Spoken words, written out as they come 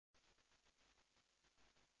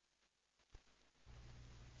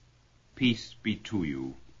Peace be to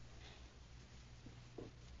you.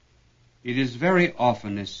 It is very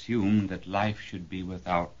often assumed that life should be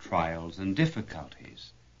without trials and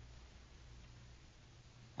difficulties.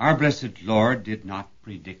 Our blessed Lord did not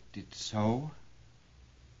predict it so.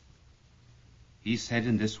 He said,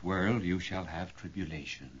 in this world you shall have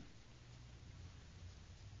tribulation.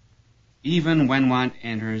 Even when one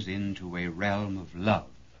enters into a realm of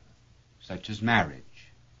love, such as marriage,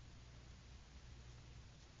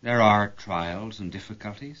 there are trials and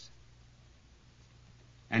difficulties,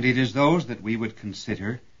 and it is those that we would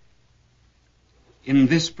consider in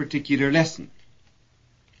this particular lesson.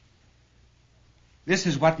 This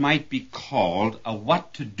is what might be called a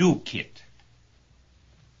what-to-do kit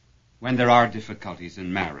when there are difficulties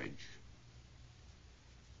in marriage.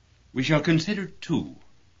 We shall consider two.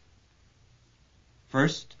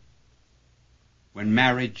 First, when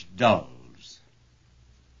marriage dulls.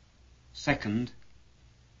 Second,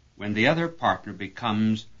 when the other partner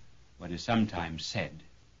becomes what is sometimes said,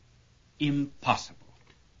 impossible.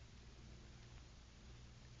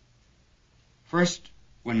 First,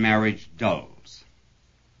 when marriage dulls.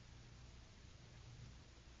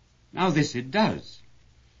 Now this it does,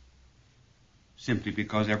 simply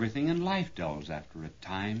because everything in life dulls after a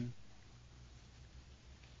time.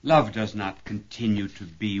 Love does not continue to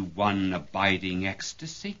be one abiding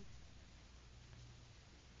ecstasy.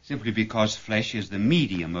 Simply because flesh is the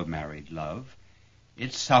medium of married love,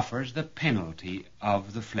 it suffers the penalty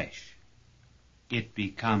of the flesh. It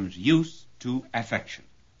becomes used to affection.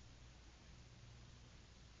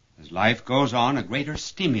 As life goes on, a greater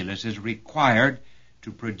stimulus is required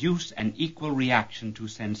to produce an equal reaction to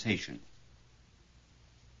sensation.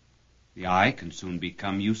 The eye can soon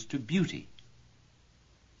become used to beauty.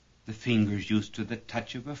 The fingers used to the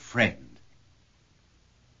touch of a friend.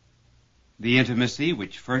 The intimacy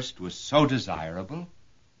which first was so desirable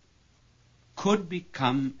could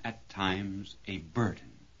become at times a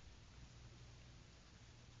burden.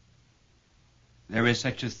 There is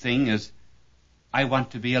such a thing as I want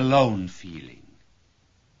to be alone feeling,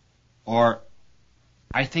 or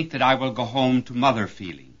I think that I will go home to mother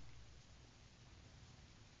feeling.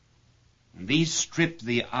 And these strip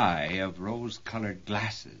the eye of rose-colored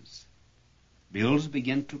glasses. Bills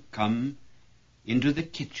begin to come into the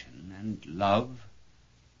kitchen, and love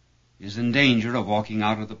is in danger of walking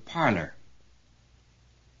out of the parlor.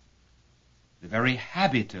 The very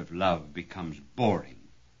habit of love becomes boring,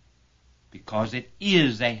 because it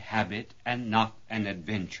is a habit and not an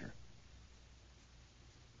adventure.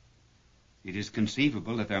 It is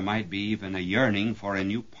conceivable that there might be even a yearning for a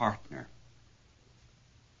new partner.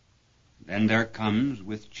 Then there comes,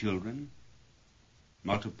 with children,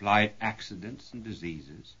 multiplied accidents and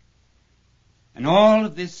diseases. And all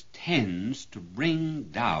of this tends to bring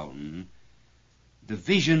down the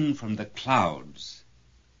vision from the clouds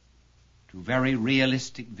to very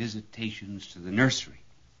realistic visitations to the nursery.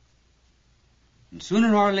 And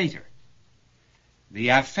sooner or later, the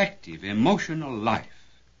affective, emotional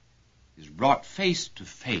life is brought face to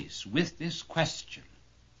face with this question.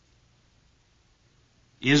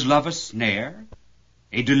 Is love a snare,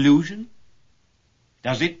 a delusion?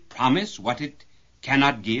 Does it promise what it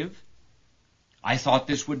cannot give? I thought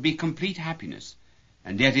this would be complete happiness,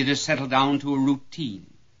 and yet it has settled down to a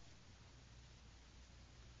routine.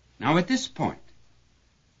 Now at this point,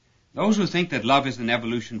 those who think that love is an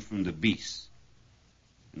evolution from the beast,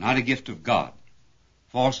 not a gift of God,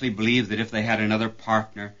 falsely believe that if they had another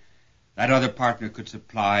partner, that other partner could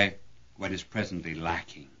supply what is presently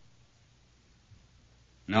lacking.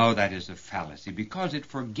 No, that is a fallacy, because it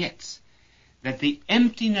forgets that the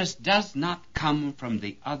emptiness does not come from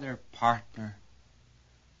the other partner,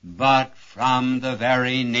 but from the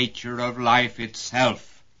very nature of life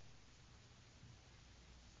itself.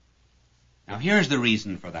 Now here's the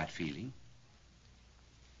reason for that feeling.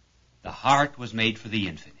 The heart was made for the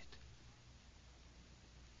infinite.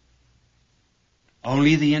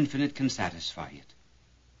 Only the infinite can satisfy it.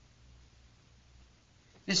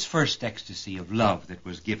 This first ecstasy of love that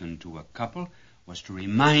was given to a couple was to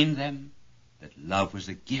remind them that love was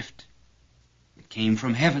a gift. It came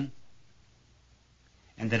from heaven.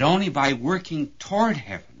 And that only by working toward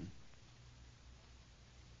heaven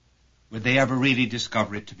would they ever really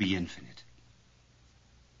discover it to be infinite.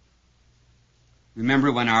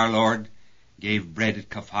 Remember when our Lord gave bread at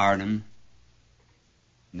Capharnaum,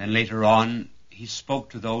 and then later on he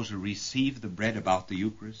spoke to those who received the bread about the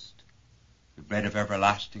Eucharist, the bread of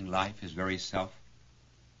everlasting life, his very self.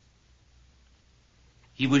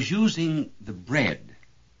 He was using the bread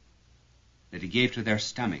that he gave to their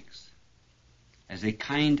stomachs as a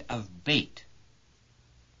kind of bait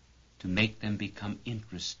to make them become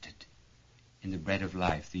interested in the bread of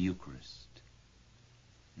life, the Eucharist.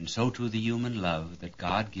 And so too the human love that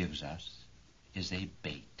God gives us is a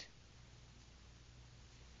bait.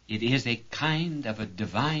 It is a kind of a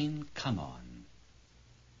divine come-on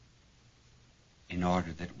in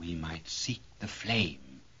order that we might seek the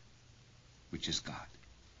flame, which is God.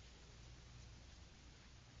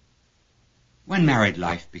 When married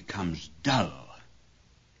life becomes dull,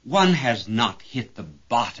 one has not hit the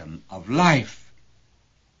bottom of life.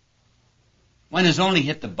 One has only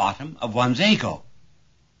hit the bottom of one's ego.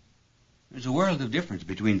 There's a world of difference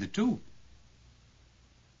between the two.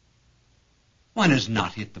 One has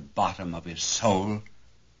not hit the bottom of his soul,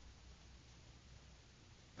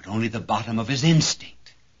 but only the bottom of his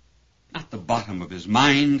instinct, not the bottom of his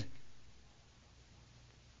mind,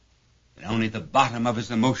 but only the bottom of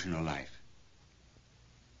his emotional life.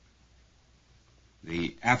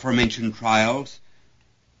 The aforementioned trials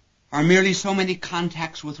are merely so many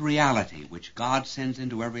contacts with reality which God sends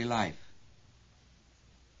into every life.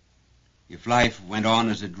 If life went on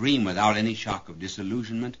as a dream without any shock of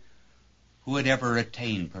disillusionment, who would ever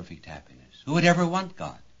attain perfect happiness? Who would ever want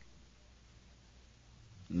God?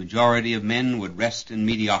 The majority of men would rest in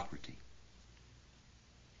mediocrity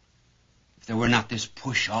if there were not this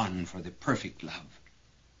push on for the perfect love.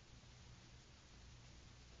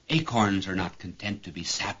 Acorns are not content to be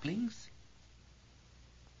saplings.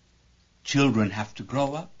 Children have to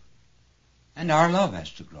grow up, and our love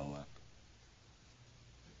has to grow up.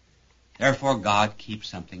 Therefore, God keeps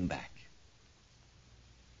something back,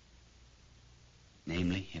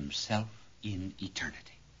 namely himself in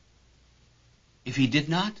eternity. If he did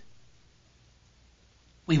not,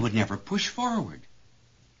 we would never push forward.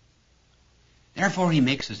 Therefore, he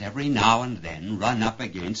makes us every now and then run up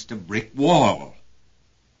against a brick wall.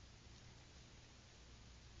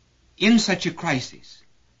 In such a crisis,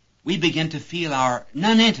 we begin to feel our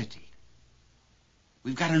nonentity.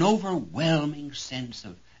 We've got an overwhelming sense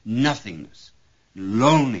of nothingness,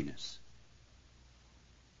 loneliness.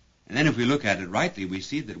 And then if we look at it rightly, we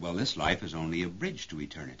see that, well, this life is only a bridge to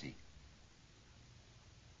eternity.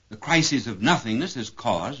 The crisis of nothingness is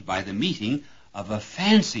caused by the meeting of a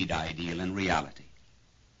fancied ideal and reality,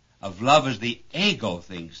 of love as the ego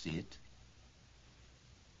thinks it,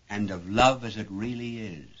 and of love as it really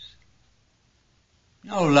is.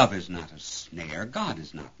 No, love is not a snare. God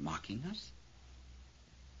is not mocking us.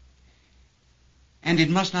 And it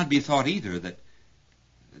must not be thought either that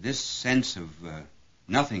this sense of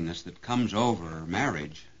nothingness that comes over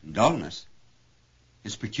marriage, dullness,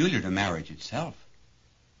 is peculiar to marriage itself.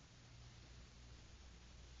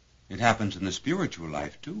 It happens in the spiritual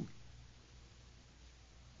life, too.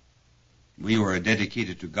 We who are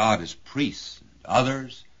dedicated to God as priests, and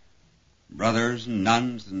others, brothers and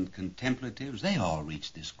nuns and contemplatives, they all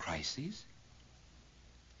reach this crisis.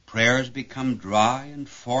 Prayers become dry and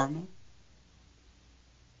formal.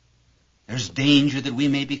 There's danger that we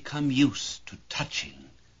may become used to touching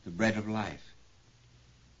the bread of life.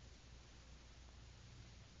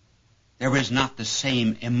 There is not the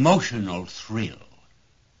same emotional thrill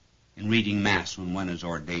in reading Mass when one is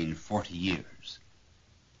ordained 40 years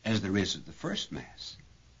as there is at the first Mass.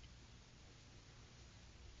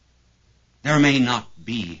 There may not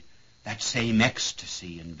be that same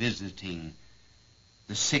ecstasy in visiting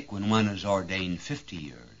the sick when one is ordained 50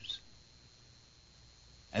 years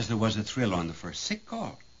as there was a thrill on the first sick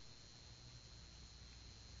call.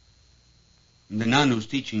 And the nun who's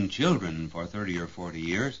teaching children for 30 or 40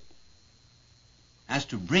 years has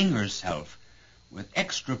to bring herself with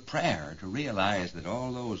extra prayer to realize that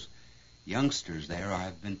all those youngsters there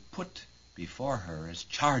have been put before her as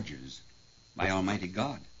charges by Almighty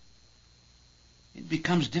God. It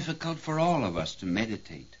becomes difficult for all of us to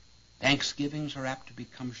meditate. Thanksgivings are apt to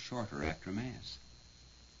become shorter after Mass.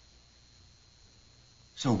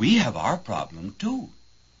 So we have our problem too.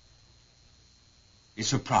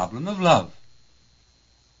 It's a problem of love.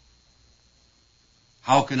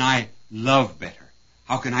 How can I love better?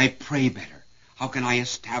 How can I pray better? How can I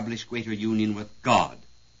establish greater union with God?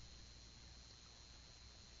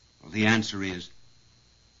 Well, the answer is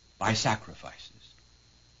by sacrifices.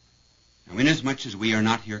 Now, inasmuch as we are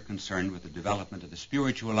not here concerned with the development of the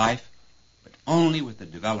spiritual life, but only with the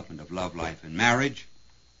development of love life in marriage,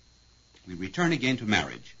 we return again to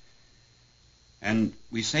marriage. And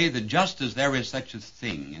we say that just as there is such a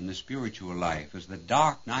thing in the spiritual life as the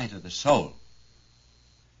dark night of the soul,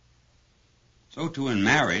 so too in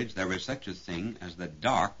marriage there is such a thing as the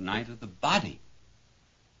dark night of the body.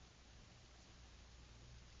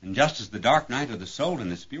 And just as the dark night of the soul in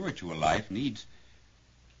the spiritual life needs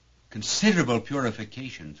considerable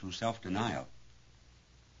purification through self-denial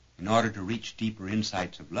in order to reach deeper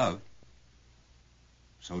insights of love,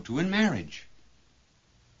 So too in marriage.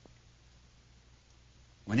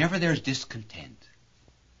 Whenever there's discontent,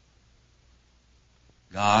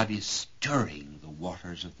 God is stirring the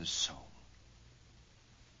waters of the soul.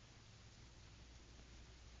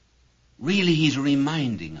 Really, he's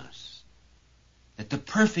reminding us that the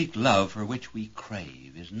perfect love for which we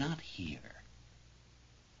crave is not here.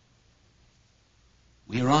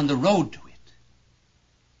 We are on the road to it.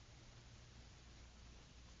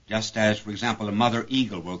 Just as, for example, a mother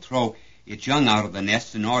eagle will throw its young out of the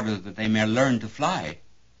nest in order that they may learn to fly.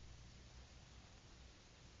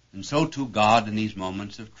 And so too God in these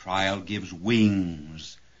moments of trial gives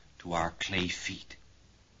wings to our clay feet.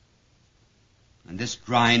 And this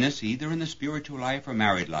dryness, either in the spiritual life or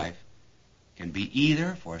married life, can be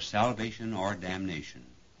either for salvation or damnation,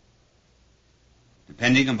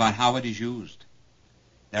 depending upon how it is used.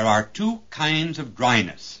 There are two kinds of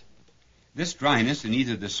dryness. This dryness in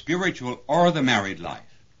either the spiritual or the married life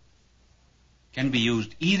can be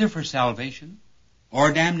used either for salvation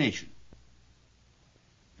or damnation.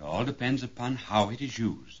 It all depends upon how it is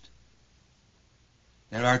used.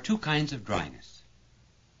 There are two kinds of dryness.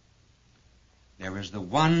 There is the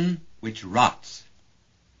one which rots,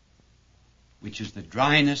 which is the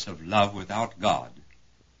dryness of love without God.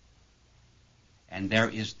 And there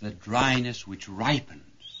is the dryness which ripens.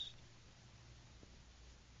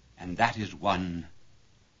 And that is one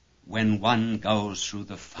when one goes through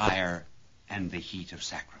the fire and the heat of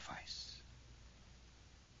sacrifice.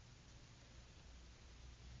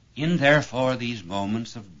 In, therefore, these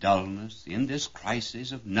moments of dullness, in this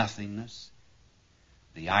crisis of nothingness,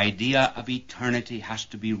 the idea of eternity has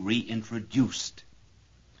to be reintroduced.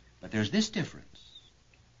 But there's this difference.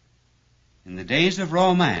 In the days of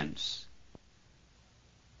romance,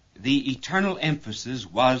 the eternal emphasis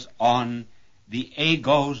was on the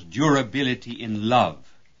ego's durability in love.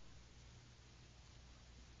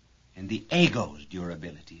 And the ego's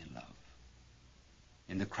durability in love.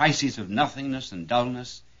 In the crises of nothingness and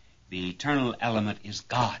dullness, the eternal element is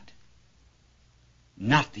God,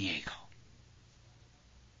 not the ego.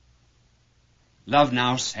 Love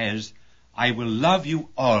now says, I will love you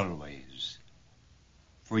always,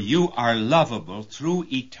 for you are lovable through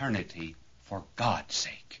eternity for God's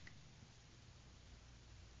sake.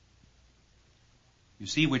 You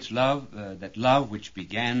see that love which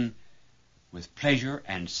began with pleasure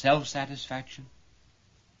and self-satisfaction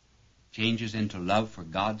changes into love for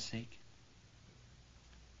God's sake.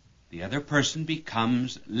 The other person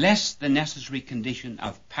becomes less the necessary condition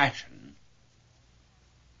of passion,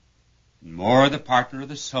 more the partner of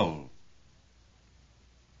the soul.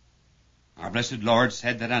 Our blessed Lord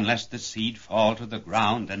said that unless the seed fall to the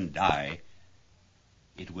ground and die,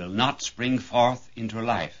 it will not spring forth into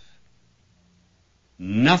life.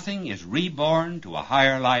 Nothing is reborn to a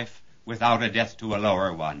higher life without a death to a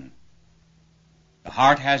lower one. The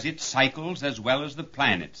heart has its cycles as well as the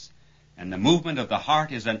planets, and the movement of the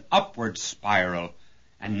heart is an upward spiral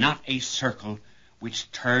and not a circle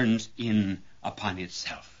which turns in upon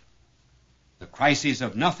itself. The crisis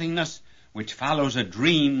of nothingness, which follows a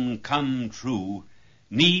dream come true,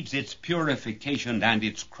 needs its purification and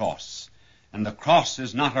its cross. And the cross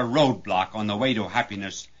is not a roadblock on the way to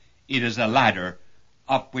happiness. It is a ladder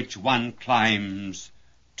up which one climbs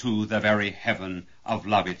to the very heaven of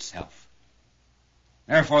love itself.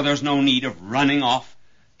 Therefore, there's no need of running off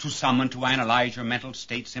to someone to analyze your mental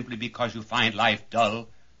state simply because you find life dull.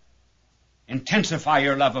 Intensify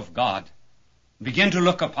your love of God. Begin to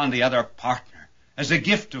look upon the other partner as a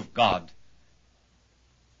gift of God.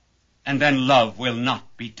 And then love will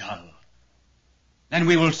not be dull. Then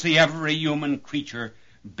we will see every human creature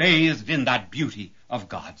bathed in that beauty of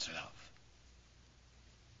God's love.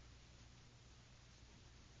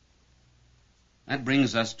 That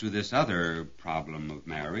brings us to this other problem of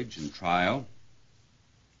marriage and trial,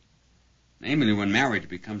 namely when marriage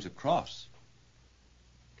becomes a cross.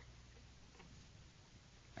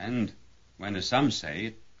 And when, as some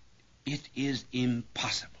say, it is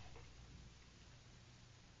impossible.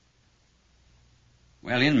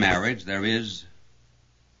 Well, in marriage there is,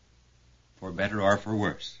 for better or for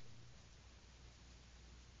worse.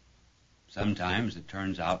 Sometimes it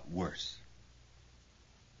turns out worse.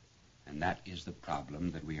 And that is the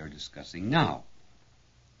problem that we are discussing now.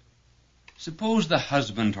 Suppose the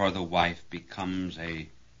husband or the wife becomes a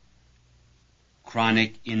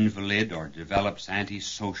chronic invalid or develops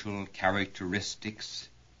antisocial characteristics,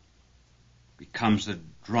 becomes a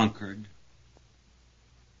drunkard,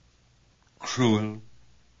 cruel,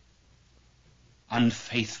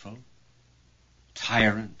 unfaithful,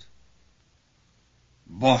 tyrant,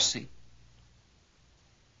 bossy.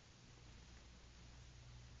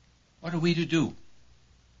 What are we to do?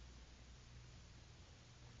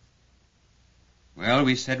 Well,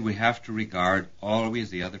 we said we have to regard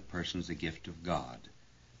always the other person as a gift of God.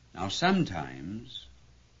 Now, sometimes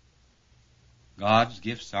God's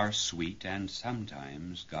gifts are sweet, and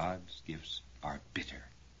sometimes God's gifts are bitter.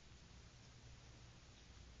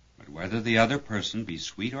 But whether the other person be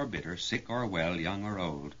sweet or bitter, sick or well, young or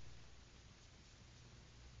old,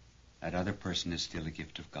 that other person is still a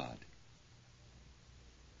gift of God.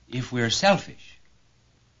 If we're selfish,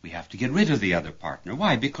 we have to get rid of the other partner.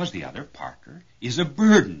 Why? Because the other partner is a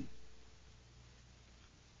burden.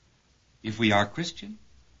 If we are Christian,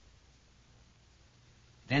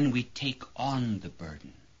 then we take on the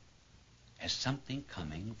burden as something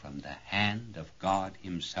coming from the hand of God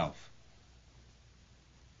himself.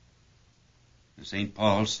 St.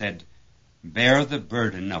 Paul said, "Bear the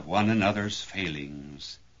burden of one another's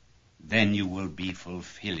failings, then you will be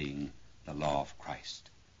fulfilling the law of Christ."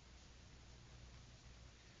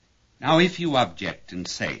 Now, if you object and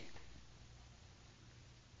say,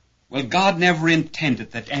 "Well, God never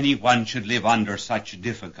intended that anyone should live under such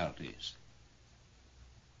difficulties,"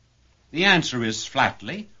 the answer is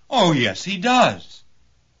flatly, "Oh, yes, he does."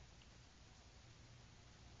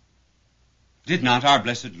 Did not our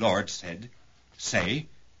blessed Lord say,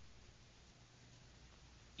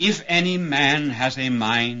 "If any man has a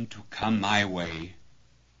mind to come my way,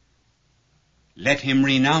 let him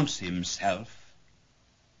renounce himself,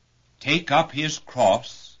 take up his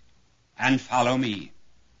cross, and follow me.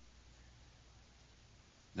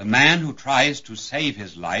 The man who tries to save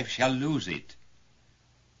his life shall lose it.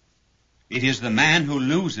 It is the man who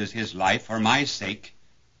loses his life for my sake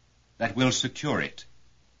that will secure it."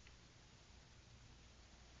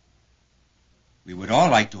 We would all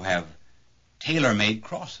like to have tailor-made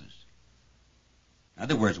crosses. In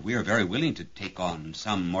other words, we are very willing to take on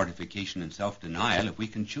some mortification and self-denial if we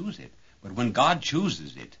can choose it. But when God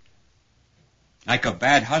chooses it, like a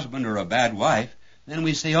bad husband or a bad wife, then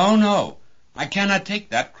we say, "Oh no, I cannot take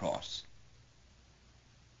that cross."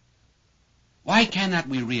 Why cannot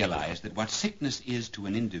we realize that what sickness is to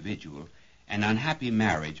an individual, an unhappy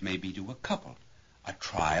marriage may be to a couple, a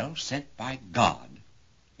trial sent by God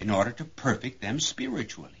in order to perfect them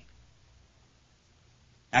spiritually?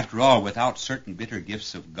 After all, without certain bitter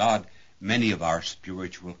gifts of God, many of our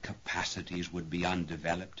spiritual capacities would be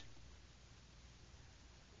undeveloped.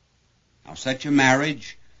 Now, such a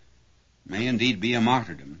marriage may indeed be a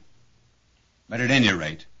martyrdom, but at any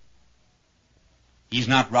rate, he's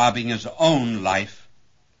not robbing his own life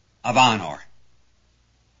of honor,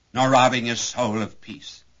 nor robbing his soul of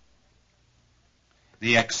peace.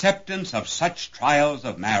 The acceptance of such trials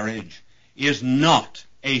of marriage is not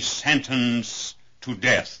a sentence to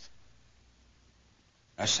death,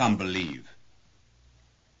 as some believe.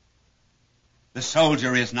 The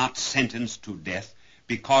soldier is not sentenced to death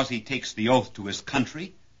because he takes the oath to his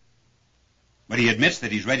country, but he admits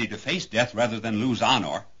that he's ready to face death rather than lose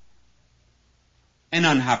honor. An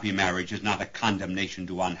unhappy marriage is not a condemnation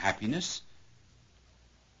to unhappiness.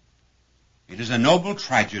 It is a noble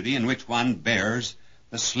tragedy in which one bears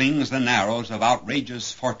the slings and arrows of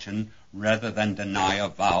outrageous fortune rather than deny a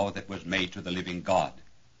vow that was made to the living God.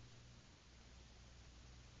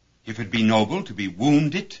 If it be noble to be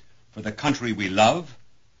wounded for the country we love,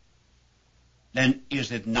 then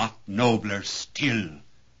is it not nobler still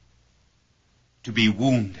to be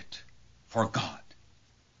wounded for God?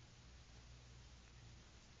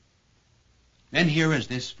 Then here is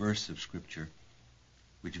this verse of Scripture,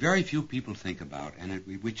 which very few people think about, and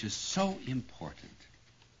which is so important.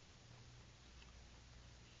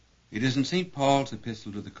 It is in St. Paul's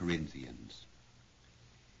epistle to the Corinthians.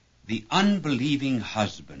 The unbelieving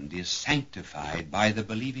husband is sanctified by the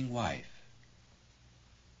believing wife,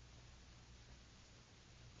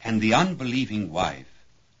 and the unbelieving wife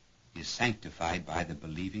is sanctified by the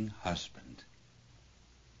believing husband.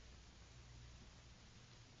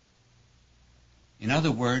 In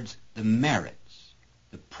other words, the merits,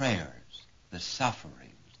 the prayers, the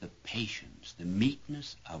sufferings, the patience, the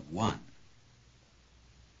meekness of one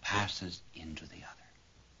passes into the other.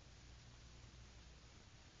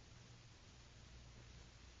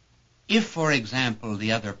 If, for example,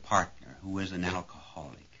 the other partner, who is an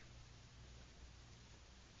alcoholic,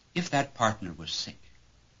 if that partner was sick,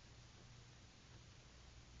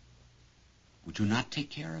 would you not take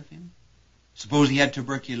care of him? Suppose he had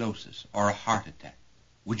tuberculosis or a heart attack.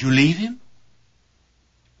 Would you leave him?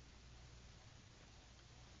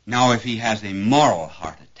 Now, if he has a moral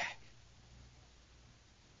heart attack,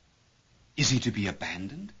 is he to be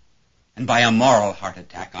abandoned? And by a moral heart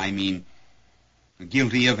attack, I mean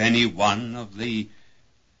guilty of any one of the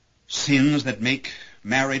sins that make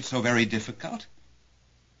marriage so very difficult?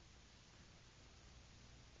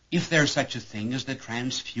 if there's such a thing as the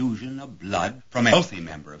transfusion of blood from a healthy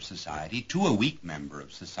member of society to a weak member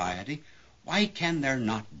of society, why can there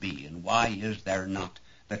not be, and why is there not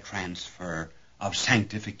the transfer of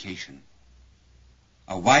sanctification?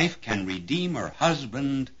 A wife can redeem her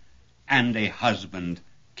husband, and a husband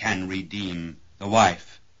can redeem the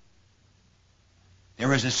wife.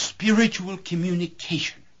 There is a spiritual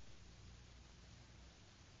communication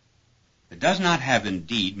that does not have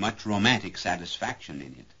indeed much romantic satisfaction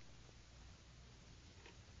in it,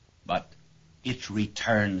 but its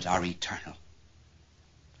returns are eternal.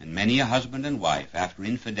 And many a husband and wife, after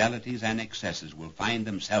infidelities and excesses, will find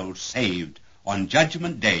themselves saved on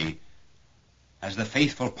Judgment Day, as the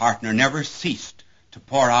faithful partner never ceased to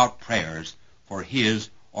pour out prayers for his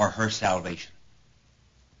or her salvation.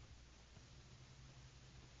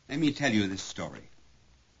 Let me tell you this story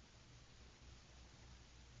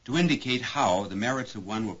to indicate how the merits of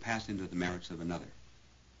one will pass into the merits of another.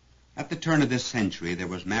 At the turn of this century, there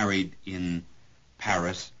was married in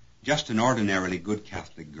Paris just an ordinarily good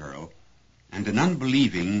Catholic girl and an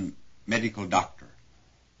unbelieving medical doctor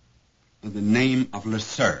with the name of Le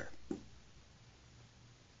Sueur.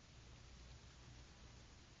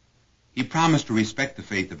 He promised to respect the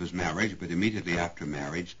faith of his marriage, but immediately after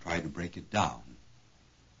marriage tried to break it down.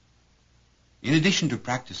 In addition to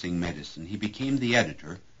practicing medicine, he became the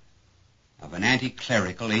editor of an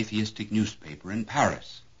anti-clerical atheistic newspaper in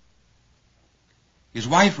Paris. His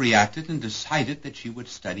wife reacted and decided that she would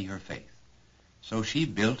study her faith. So she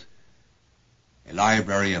built a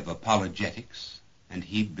library of apologetics, and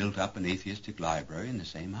he built up an atheistic library in the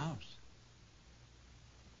same house.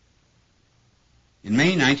 In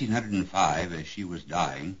May 1905, as she was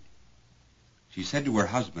dying, she said to her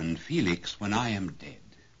husband, "Felix, when I am dead,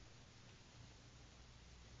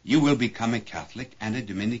 you will become a Catholic and a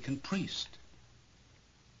Dominican priest."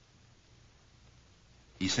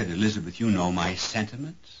 He said, "Elizabeth, you know my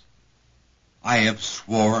sentiments. I have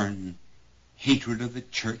sworn hatred of the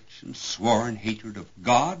church and sworn hatred of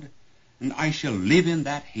God, and I shall live in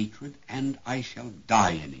that hatred and I shall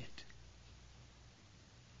die in it."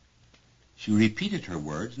 She repeated her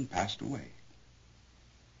words and passed away.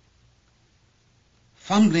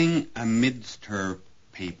 Fumbling amidst her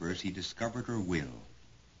papers, he discovered her will.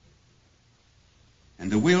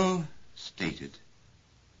 And the will stated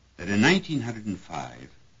that in 1905,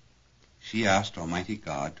 she asked Almighty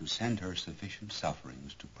God to send her sufficient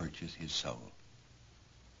sufferings to purchase his soul.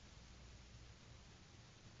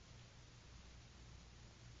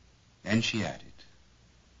 Then she added,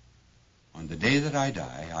 "On the day that I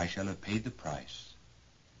die, I shall have paid the price.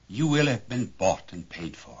 You will have been bought and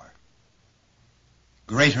paid for.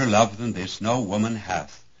 Greater love than this no woman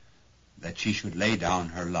hath, that she should lay down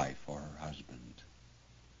her life for her husband."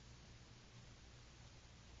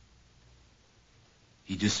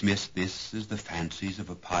 He dismissed this as the fancies of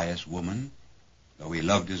a pious woman. Though he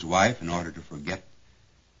loved his wife in order to forget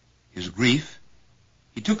his grief,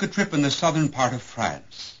 he took a trip in the southern part of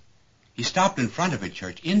France. He stopped in front of a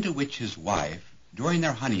church into which his wife, during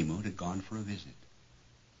their honeymoon, had gone for a visit.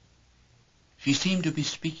 She seemed to be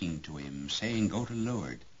speaking to him, saying, "Go to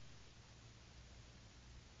Lourdes."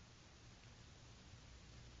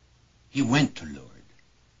 He went to Lourdes,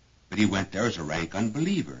 but he went there as a rank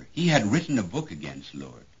unbeliever. He had written a book against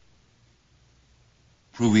Lourdes,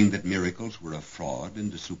 proving that miracles were a fraud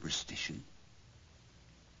and a superstition.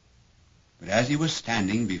 But as he was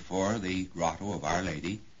standing before the grotto of Our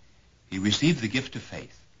Lady, he received the gift of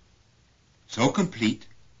faith, so complete,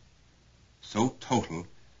 so total,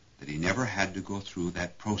 that he never had to go through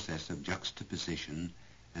that process of juxtaposition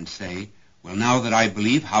and say, "Well, now that I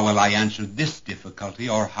believe, how will I answer this difficulty,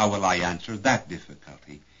 or how will I answer that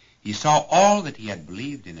difficulty?" He saw all that he had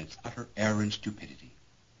believed in its utter error and stupidity.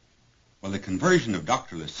 Well, the conversion of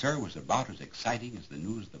Dr. Le Sueur was about as exciting as the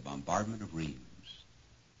news of the bombardment of Rheims.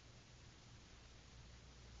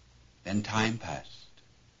 Then time passed.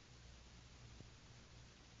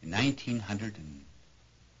 In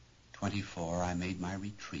 1924, I made my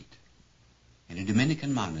retreat in a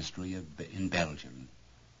Dominican monastery in Belgium,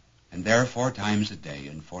 and there 4 times a day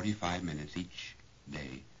and 45 minutes each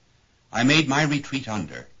day, I made my retreat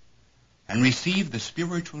under and received the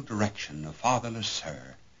spiritual direction of Father Le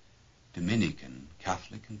Sueur, Dominican,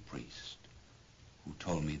 Catholic, and priest, who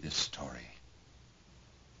told me this story.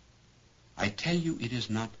 I tell you, it is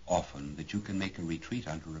not often that you can make a retreat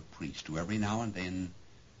under a priest who every now and then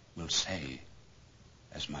will say,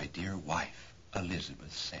 as my dear wife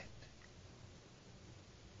Elizabeth said.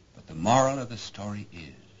 But the moral of the story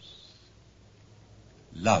is,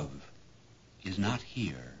 love is not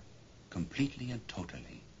here completely and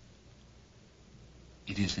totally.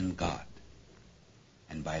 It is in God,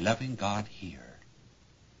 and by by loving God here,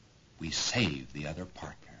 we save the other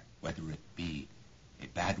partner, whether it be a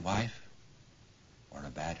bad wife or a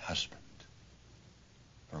bad husband.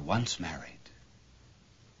 For once married,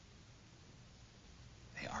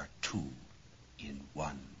 they are two in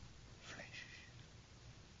one.